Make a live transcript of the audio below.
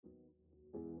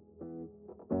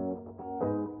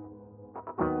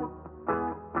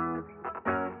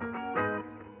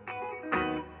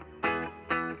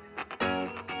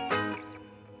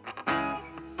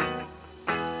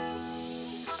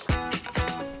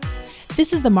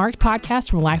This is the Marked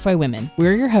podcast from Lifeway Women.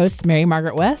 We're your hosts, Mary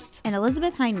Margaret West and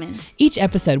Elizabeth Heineman. Each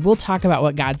episode, we'll talk about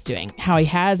what God's doing, how he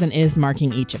has and is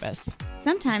marking each of us.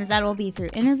 Sometimes that will be through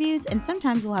interviews, and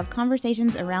sometimes we'll have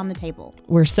conversations around the table.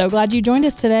 We're so glad you joined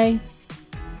us today.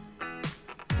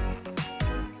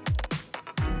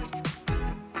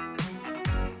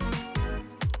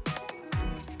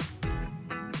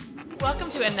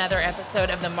 Welcome to another episode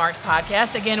of the Marked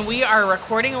podcast. Again, we are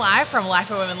recording live from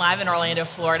Lifeway Women Live in Orlando,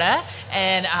 Florida,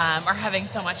 and are having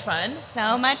so much fun.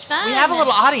 So much fun. We have a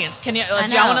little audience. Can you?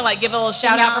 Do y'all want to give a little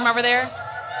shout out from over there?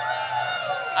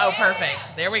 Oh,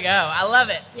 perfect. There we go. I love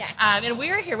it. Yeah. And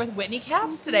we are here with Whitney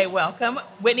Capps today. Welcome,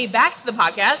 Whitney, back to the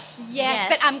podcast. Yes,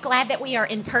 but I'm glad that we are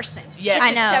in person. Yes.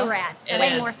 I know. So rad.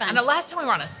 Way more fun. I know last time we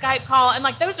were on a Skype call, and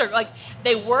those are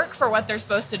they work for what they're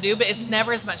supposed to do, but it's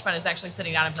never as much fun as actually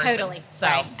sitting down in person. Totally. So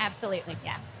right. Absolutely.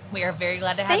 Yeah. we are very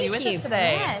glad to have you with us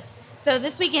today. Yes. So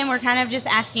this weekend we're kind of just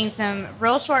asking some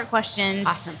real short questions.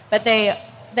 Awesome. But the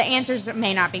answers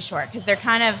may not be short because they're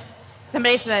kind of.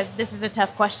 Somebody said this is a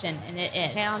tough question, and it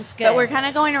is. Sounds good. But we're kind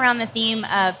of going around the theme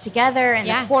of together and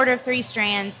Yeah. the cord of three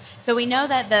strands. So we know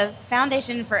that the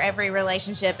foundation for every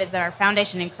relationship is our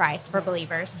foundation in Christ for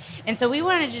believers. And so we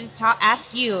wanted to just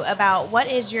ask you about what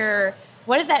does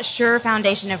that sure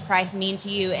foundation of Christ mean to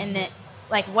you, and that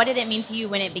what did it mean to you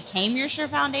when it became your sure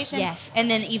foundation? Yes.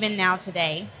 And then even now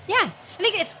today. Yeah. I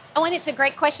think it's a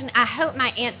great question. I hope my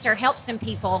answer helps some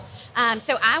people.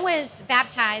 So I was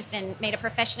baptized and made a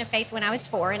profession of faith when I was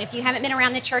 4. And if you haven't been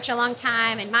around the church a long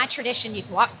time, in my tradition, you'd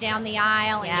walk down the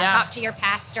aisle and Yeah. you talk to your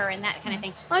pastor and that kind of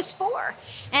thing. I was 4.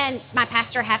 And my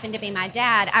pastor happened to be my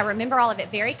dad. I remember all of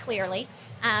it very clearly.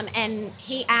 And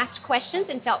he asked questions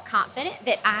and felt confident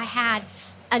that I had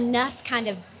enough kind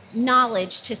of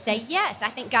knowledge to say, yes, I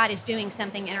think God is doing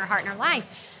something in our heart and our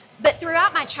life. But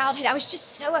throughout my childhood, I was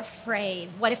just so afraid.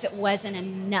 What if it wasn't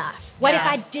enough? What if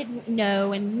I didn't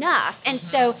know enough? And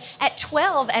so at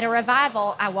 12, at a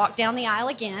revival, I walked down the aisle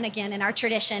again in our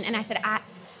tradition, and I said,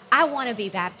 I want to be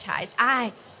baptized.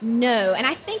 I know. And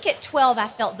I think at 12, I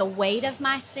felt the weight of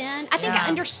my sin. I think I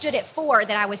understood at 4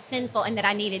 that I was sinful and that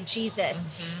I needed Jesus.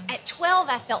 At 12,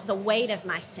 I felt the weight of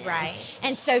my sin. Right.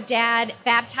 And so Dad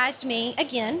baptized me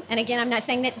again. And again, I'm not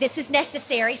saying that this is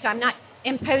necessary, so I'm not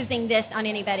imposing this on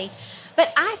anybody.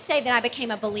 But I say that I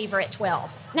became a believer at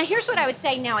 12. Now, here's what I would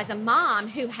say now as a mom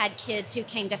who had kids who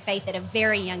came to faith at a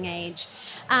very young age.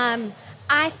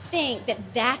 I think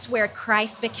that that's where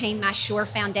Christ became my sure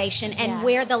foundation and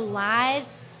where the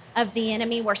lies of the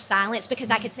enemy were silenced,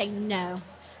 because I could say, no,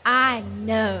 I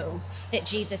know that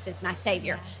Jesus is my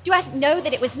Savior. Do I know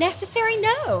that it was necessary?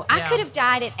 No. I could have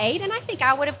died at 8, and I think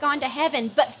I would have gone to heaven,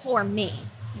 but for me,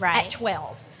 at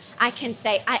 12. I can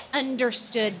say I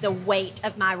understood the weight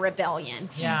of my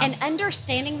rebellion. Yeah. And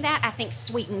understanding that, I think,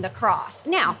 sweetened the cross.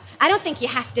 Now, I don't think you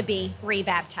have to be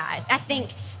rebaptized. I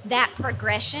think that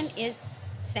progression is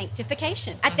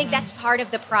sanctification. I think that's part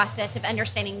of the process of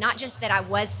understanding not just that I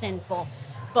was sinful,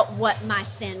 but what my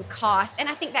sin cost. And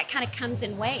I think that kind of comes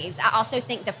in waves. I also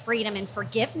think the freedom and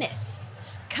forgiveness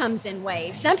comes in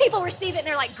waves. Some people receive it and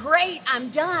they're like, great, I'm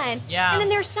done. Yeah. And then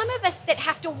there's some of us that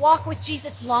have to walk with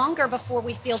Jesus longer before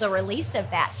we feel the release of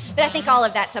that. But I think all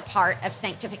of that's a part of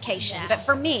sanctification. Yeah. But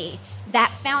for me,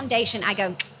 that foundation, I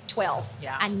go 12.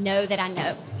 Yeah. I know that I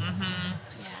know.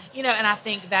 And I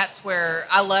think that's where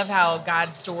I love how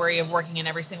God's story of working in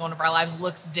every single one of our lives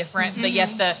looks different, but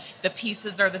yet the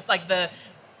pieces are the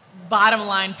bottom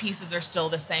line pieces are still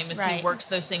the same as he works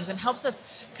those things and helps us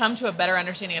come to a better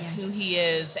understanding of who he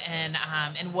is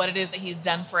and what it is that he's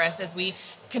done for us as we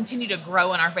continue to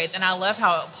grow in our faith. And I love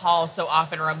how Paul so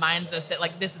often reminds us that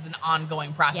this is an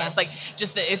ongoing process.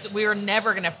 Yes. We're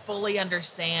never going to fully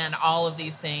understand all of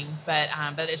these things, but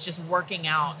it's just working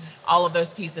out all of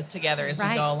those pieces together as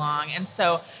we go along. And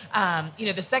so,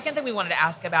 the second thing we wanted to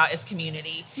ask about is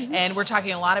community. And we're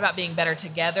talking a lot about being better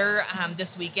together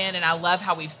this weekend. And I love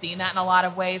how we've seen that in a lot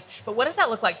of ways. But what does that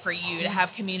look like for you to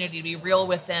have community, to be real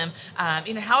with them?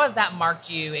 How has that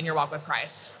marked you in your walk with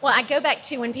Christ? Well, I go back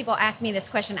to when people ask me this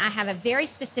question, I have a very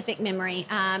specific memory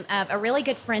of a really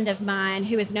good friend of mine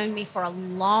who has known me for a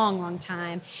long, long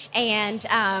time. And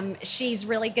she's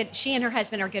really good. She and her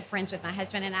husband are good friends with my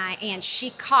husband and I. And she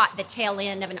caught the tail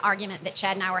end of an argument that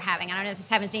Chad and I were having. I don't know if this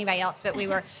happens to anybody else, but we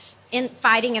were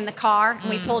fighting in the car, and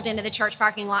we pulled into the church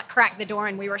parking lot, cracked the door,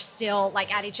 and we were still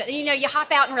at each other. You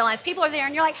hop out and realize people are there,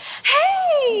 and you're like,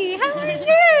 hey, how are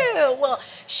you? Well,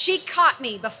 she caught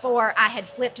me before I had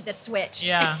flipped the switch.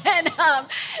 Yeah. And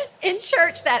in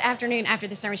church that afternoon after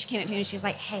the sermon, she came up to me and she was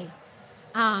like, hey,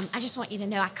 I just want you to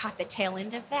know I caught the tail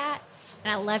end of that.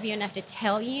 and I love you enough to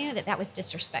tell you that was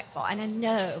disrespectful. And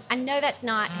I know that's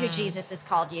not who Jesus has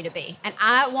called you to be. And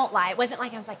I won't lie. It wasn't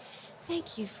like I was like,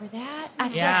 thank you for that. I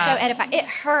feel so edified. It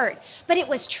hurt, but it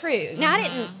was true. Now, I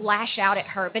didn't lash out at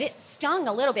her, but it stung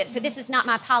a little bit. So this is not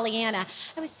my Pollyanna.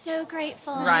 I was so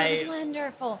grateful. Right. It was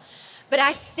wonderful. But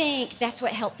I think that's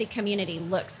what healthy community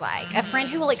looks like. A friend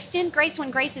who will extend grace when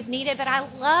grace is needed. But I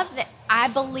love that I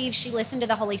believe she listened to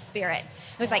the Holy Spirit.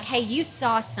 It was like, hey, you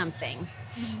saw something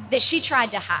that she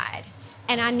tried to hide.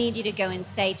 And I need you to go and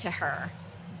say to her,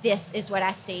 this is what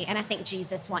I see. And I think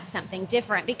Jesus wants something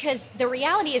different, because the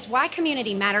reality is why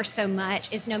community matters so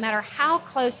much is no matter how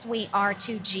close we are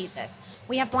to Jesus,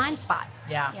 we have blind spots.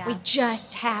 Yeah. We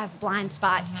just have blind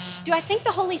spots. Do I think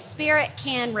the Holy Spirit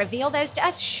can reveal those to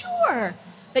us? Sure.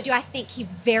 But do I think he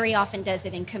very often does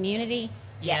it in community?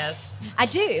 Yes. I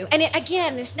do. And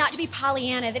again, it's not to be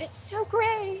Pollyanna that it's so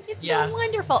great, it's so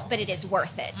wonderful, but it is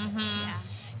worth it.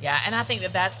 Yeah, and I think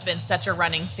that that's been such a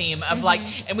running theme of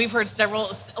like, and we've heard several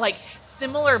like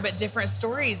similar but different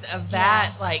stories of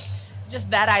that, like just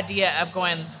that idea of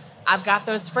going, I've got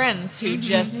those friends who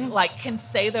just like can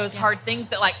say those hard things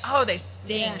that like, oh, they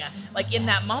sting like in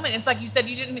that moment. It's like you said,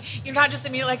 you're not just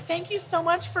immediately like, thank you so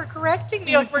much for correcting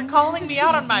me, like for calling me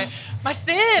out on my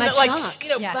sin, like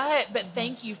chunk. But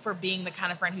thank you for being the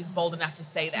kind of friend who's bold enough to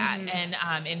say that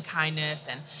and in kindness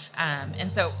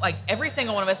and so like every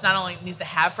single one of us not only needs to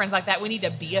have friends like that, we need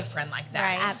to be a friend like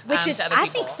that, which is to other I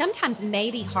people. think sometimes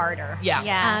maybe harder.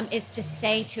 Is to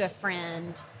say to a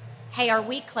friend, hey, are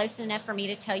we close enough for me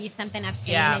to tell you something I've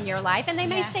seen in your life? And they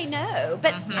may say no,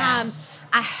 but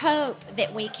I hope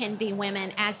that we can be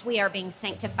women as we are being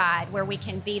sanctified, where we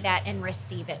can be that and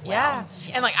receive it well.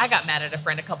 And like I got mad at a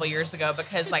friend a couple years ago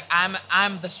because like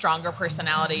I'm the stronger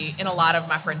personality in a lot of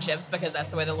my friendships because that's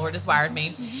the way the Lord has wired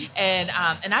me. And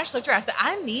I just looked at her, I said,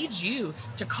 I need you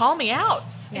to call me out.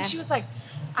 And she was like,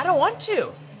 I don't want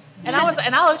to. And I looked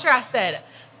at her, I said,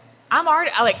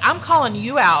 I'm calling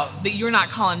you out that you're not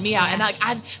calling me out. And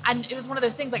like, it was one of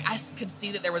those things, like I could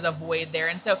see that there was a void there.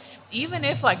 And so even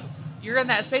if like you're in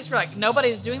that space where like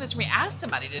nobody's doing this for me, ask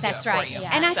somebody to do it for you.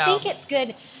 And I think it's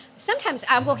good. Sometimes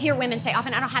I will hear women say,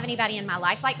 often I don't have anybody in my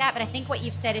life like that, but I think what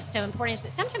you've said is so important is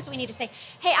that sometimes we need to say,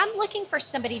 hey, I'm looking for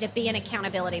somebody to be an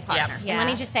accountability partner. And let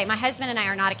me just say, my husband and I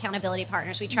are not accountability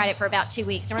partners. We tried it for about 2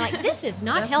 weeks and we're like, this is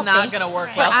not healthy. It's not going to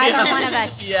work for either one of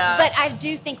us. But I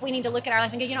do think we need to look at our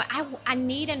life and go, I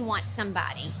need and want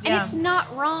somebody. And it's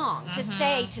not wrong to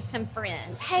say to some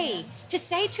friends, hey, to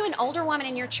say to an older woman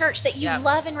in your church that you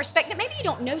love and respect, that maybe you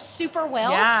don't know super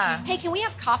well, hey, can we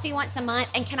have coffee once a month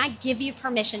and can I give you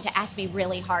permission to ask me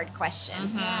really hard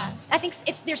questions? I think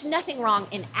there's nothing wrong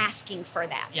in asking for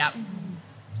that.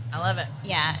 I love it.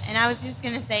 Yeah, and I was just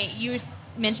gonna say, you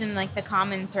mentioned like the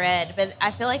common thread, but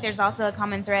I feel like there's also a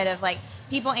common thread of like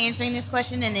people answering this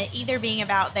question and it either being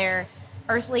about their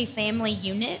earthly family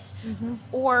unit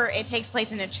or it takes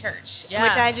place in a church,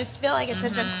 which I just feel like is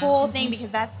such a cool thing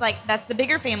because that's the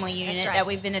bigger family unit that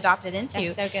we've been adopted into.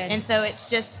 That's so good. And so it's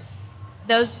just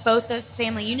both those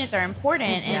family units are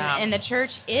important and the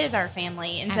church is our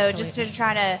family. And so just to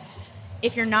try to,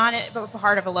 if you're not a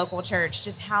part of a local church,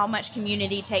 just how much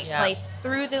community takes place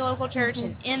through the local church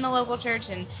and in the local church.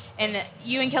 And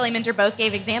you and Kelly Minter both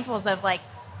gave examples of like,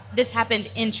 this happened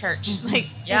in church.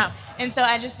 And so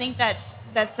I just think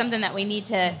that's something that we need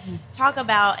to talk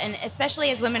about, and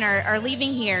especially as women are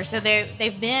leaving here. So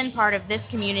they've been part of this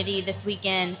community this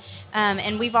weekend,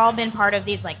 and we've all been part of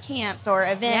these like camps or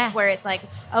events where it's like,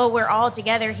 oh, we're all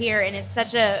together here, and it's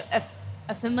such a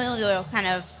familial kind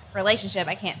of relationship.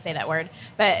 I can't say that word,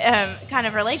 but kind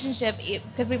of relationship,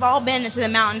 because we've all been to the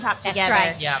mountaintop together.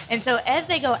 That's right. And so as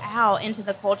they go out into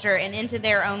the culture and into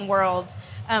their own worlds,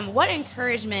 what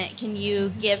encouragement can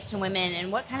you give to women,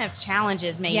 and what kind of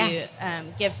challenges may you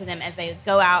give to them as they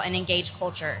go out and engage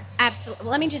culture? Absolutely.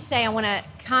 Let me just say, I want to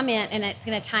comment, and it's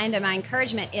going to tie into my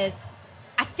encouragement, is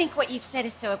I think what you've said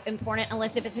is so important,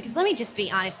 Elizabeth, because let me just be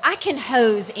honest. I can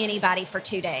hose anybody for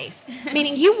 2 days,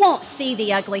 meaning you won't see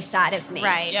the ugly side of me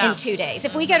in 2 days.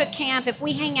 If we go to camp, if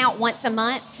we hang out once a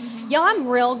month, y'all, I'm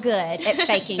real good at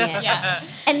faking it.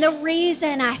 And the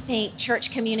reason I think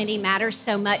church community matters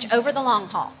so much over the long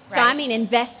haul, so I mean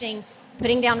investing,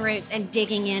 putting down roots and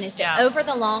digging in, is that over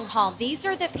the long haul, these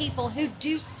are the people who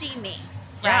do see me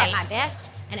at my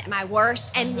best and at my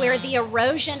worst, and where the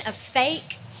erosion of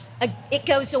fake, it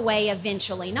goes away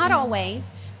eventually. Not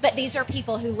always, but these are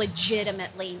people who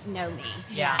legitimately know me.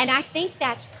 And I think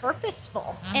that's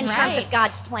purposeful in terms of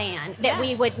God's plan, that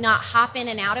we would not hop in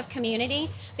and out of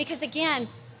community, because again,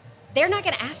 they're not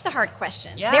going to ask the hard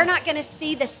questions. They're not going to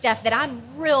see the stuff that I'm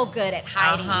real good at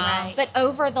hiding. But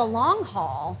over the long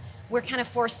haul, we're kind of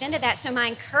forced into that. So my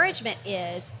encouragement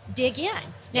is dig in.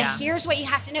 Now, here's what you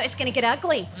have to know. It's going to get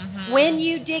ugly. When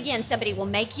you dig in, somebody will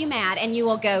make you mad and you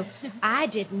will go, I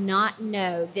did not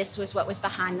know this was what was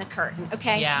behind the curtain.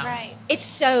 Okay? Yeah. Right. It's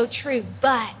so true.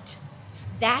 But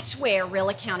that's where real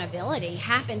accountability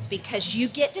happens, because you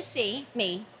get to see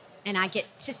me and I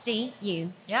get to see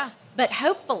you. Yeah. But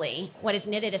hopefully, what has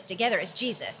knitted us together is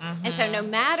Jesus. And so no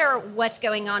matter what's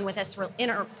going on with us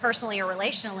interpersonally or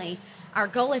relationally, our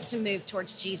goal is to move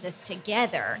towards Jesus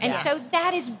together. And so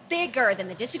that is bigger than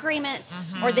the disagreements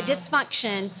or the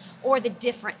dysfunction or the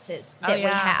differences that we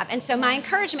have. And so my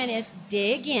encouragement is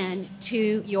dig in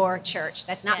to your church.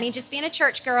 That's not me just being a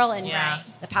church girl and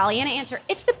the Pollyanna answer.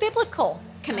 It's the biblical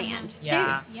command too.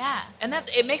 Yeah. And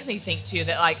it makes me think too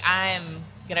that like I'm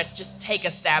going to just take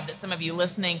a stab that some of you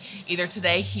listening either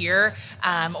today here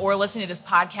or listening to this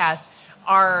podcast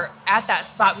are at that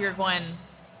spot where you're going,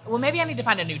 well, maybe I need to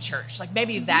find a new church. Like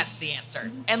maybe that's the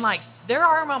answer. And like there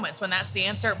are moments when that's the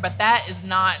answer, but that is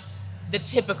not the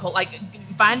typical, like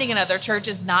finding another church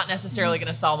is not necessarily going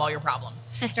to solve all your problems.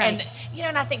 That's right. And,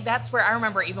 and I think that's where I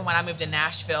remember even when I moved to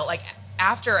Nashville, like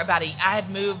after I had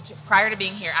moved, prior to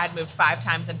being here, I had moved 5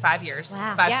 times in 5 years,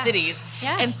 5 cities.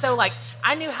 Yeah. And so like,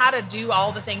 I knew how to do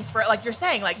all the things for, like you're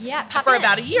saying, like for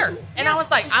about a year. And I was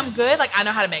like, I'm good. Like, I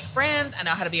know how to make friends. I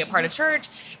know how to be a part of church.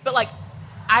 But like,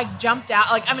 I jumped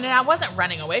out, like, I mean, I wasn't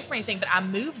running away from anything, but I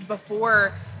moved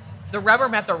before the rubber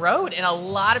met the road in a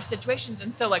lot of situations.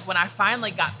 And so like, when I finally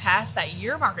got past that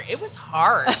year marker, it was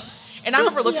hard. And I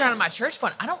remember looking around at my church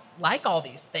going, I don't like all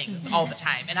these things all the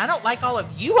time. And I don't like all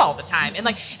of you all the time. And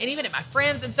like, and even at my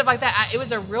friends and stuff like that, it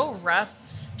was a real rough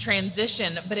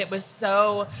transition, but it was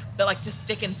but like to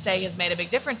stick and stay has made a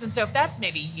big difference. And so if that's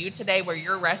maybe you today where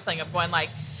you're wrestling of going like,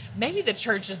 maybe the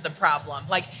church is the problem,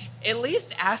 like at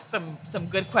least ask some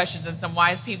good questions and some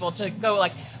wise people to go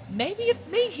like, maybe it's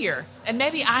me here. And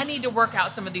maybe I need to work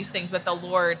out some of these things with the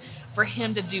Lord for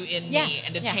him to do in me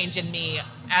and to change in me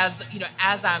as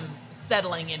I'm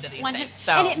settling into these things.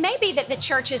 So, and it may be that the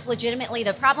church is legitimately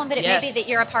the problem, but it may be that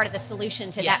you're a part of the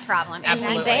solution to that problem. Absolutely.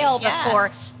 And we bail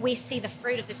before we see the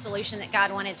fruit of the solution that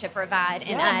God wanted to provide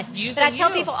in us. But I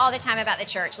tell people all the time about the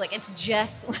church, like it's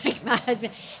just like my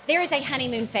husband. There is a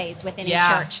honeymoon phase within a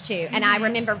church too. And I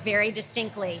remember very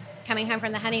distinctly coming home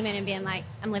from the honeymoon and being like,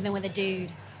 I'm living with a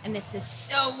dude. And this is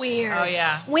so weird. Oh,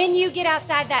 yeah. When you get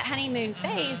outside that honeymoon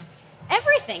phase,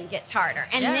 everything gets harder.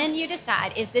 And then you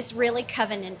decide, is this really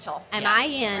covenantal? Am I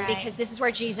in because this is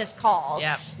where Jesus called?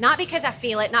 Not because I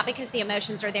feel it, not because the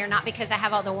emotions are there, not because I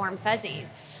have all the warm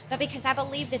fuzzies, but because I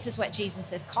believe this is what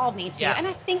Jesus has called me to. And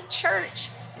I think church,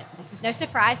 this is no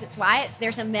surprise. It's why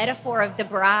there's a metaphor of the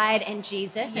bride and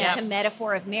Jesus, and it's a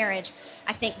metaphor of marriage.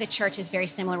 I think the church is very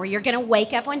similar, where you're going to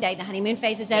wake up one day, the honeymoon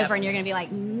phase is over, and you're going to be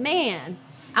like, man,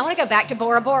 I want to go back to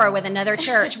Bora Bora with another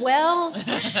church. Well,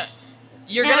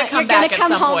 you're going to come back at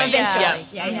some home point. Eventually.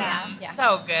 Yeah.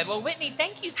 So good. Well, Whitney,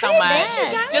 thank you so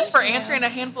much just for answering a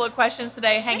handful of questions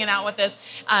today, hanging out with us.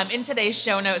 In today's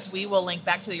show notes, we will link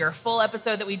back to your full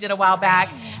episode that we did a while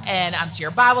back, and to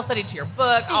your Bible study, to your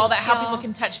book, all that, how people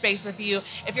can touch base with you.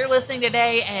 If you're listening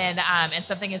today and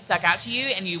something has stuck out to you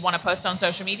and you want to post on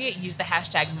social media, use the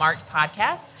hashtag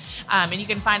 #MarkedPodcast. And you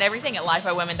can find everything at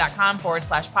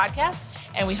lifebywomen.com/podcast.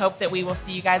 And we hope that we will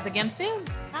see you guys again soon.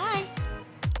 Bye.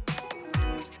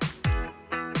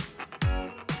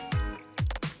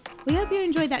 We hope you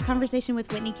enjoyed that conversation with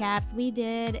Whitney Capps. We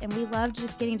did, and we loved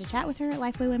just getting to chat with her at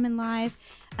Lifeway Women Live.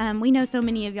 We know so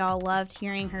many of y'all loved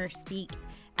hearing her speak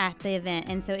at the event,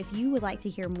 and so if you would like to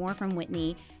hear more from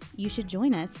Whitney, you should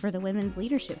join us for the Women's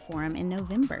Leadership Forum in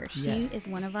November. She is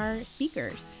one of our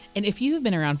speakers. And if you have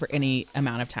been around for any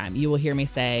amount of time, you will hear me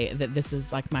say that this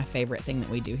is like my favorite thing that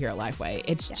we do here at Lifeway.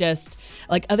 It's just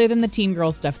like, other than the teen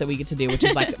girl stuff that we get to do, which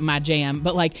is like my jam,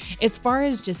 but like as far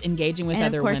as just engaging with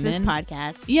other women. This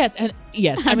podcast. Yes. And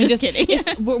yes, I mean, just kidding.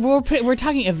 We're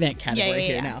talking event category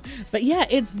here now. But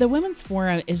it's the Women's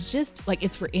Forum is just like,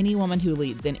 it's for any woman who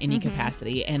leads in any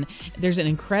capacity. And there's an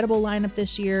incredible lineup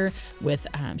this year with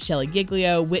Shelly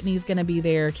Giglio. Whitney's going to be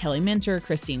there. Kelly Minter,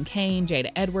 Christine Kane,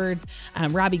 Jada Edwards,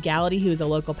 Robbie Gallaty, who is a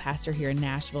local pastor here in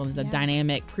Nashville and is a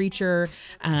dynamic preacher,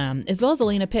 as well as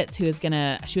Alina Pitts, who is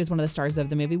she was one of the stars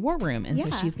of the movie War Room, and so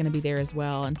she's going to be there as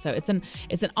well. And so it's an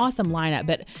awesome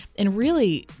lineup. And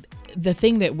really, the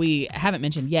thing that we haven't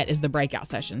mentioned yet is the breakout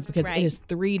sessions, because Right. it is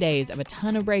 3 days of a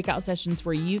ton of breakout sessions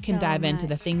where you can So dive into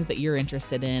the much. things that you're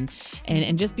interested in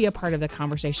and just be a part of the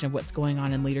conversation of what's going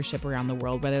on in leadership around the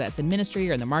world, whether that's in ministry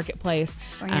or in the marketplace.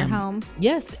 Or in your home.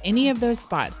 Yes, any of those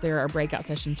spots, there are breakout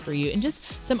sessions for you, and just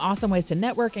some awesome ways to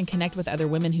network and connect with other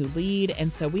women who lead.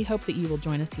 And so we hope that you will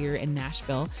join us here in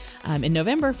Nashville in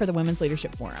November for the Women's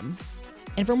Leadership Forum.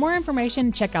 And for more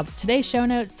information, check out today's show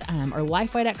notes or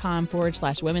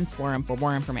lifeway.com/women's forum for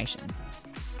more information.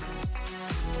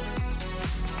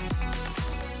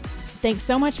 Thanks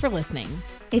so much for listening.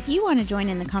 If you want to join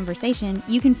in the conversation,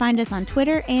 you can find us on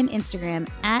Twitter and Instagram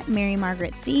at Mary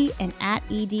Margaret C. and at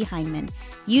ED Heineman.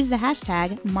 Use the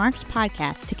hashtag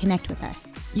 #MarkedPodcast to connect with us.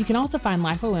 You can also find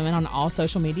Lifeway Women on all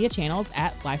social media channels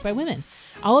at Lifeway Women.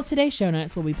 All of today's show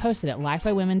notes will be posted at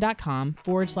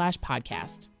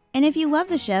lifewaywomen.com/podcast. And if you love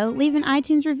the show, leave an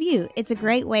iTunes review. It's a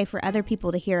great way for other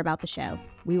people to hear about the show.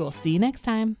 We will see you next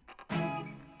time.